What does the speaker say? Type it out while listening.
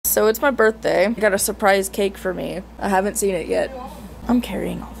So it's my birthday. I got a surprise cake for me. I haven't seen it yet. I'm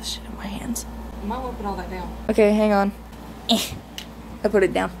carrying all this shit in my hands. You might want to put all that down. Okay, hang on. I put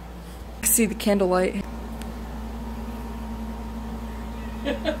it down. I see the candlelight.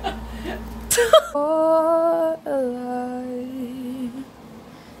 For alive,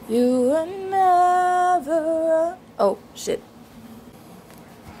 you were never. Oh shit.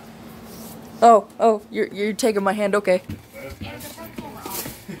 Oh, you're taking my hand. Okay.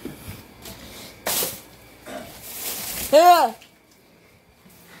 Yeah.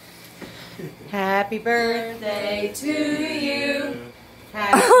 Happy birthday to you.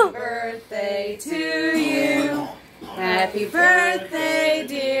 Happy birthday to you. Happy birthday,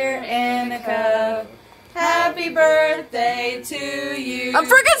 dear Annika. Happy birthday to you. I'm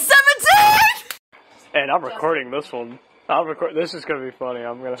freaking 17! And I'm recording this one. This is gonna be funny.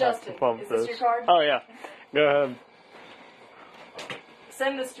 I'm gonna have to pump this. Is this your card? Oh yeah. Go ahead.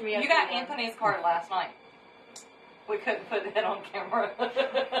 Send this to me. You got Anthony's card last night. We couldn't put it on camera.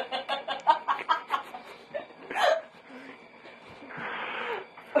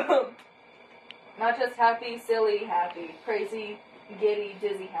 Not just happy, silly, happy, crazy, giddy,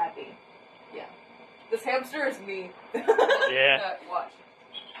 dizzy, happy. Yeah. This hamster is me. Yeah. Watch.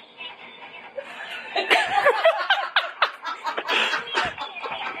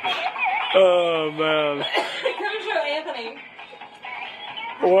 Oh man. Come show Anthony.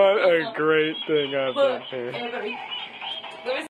 What a great thing I've done here. Anthony. Let me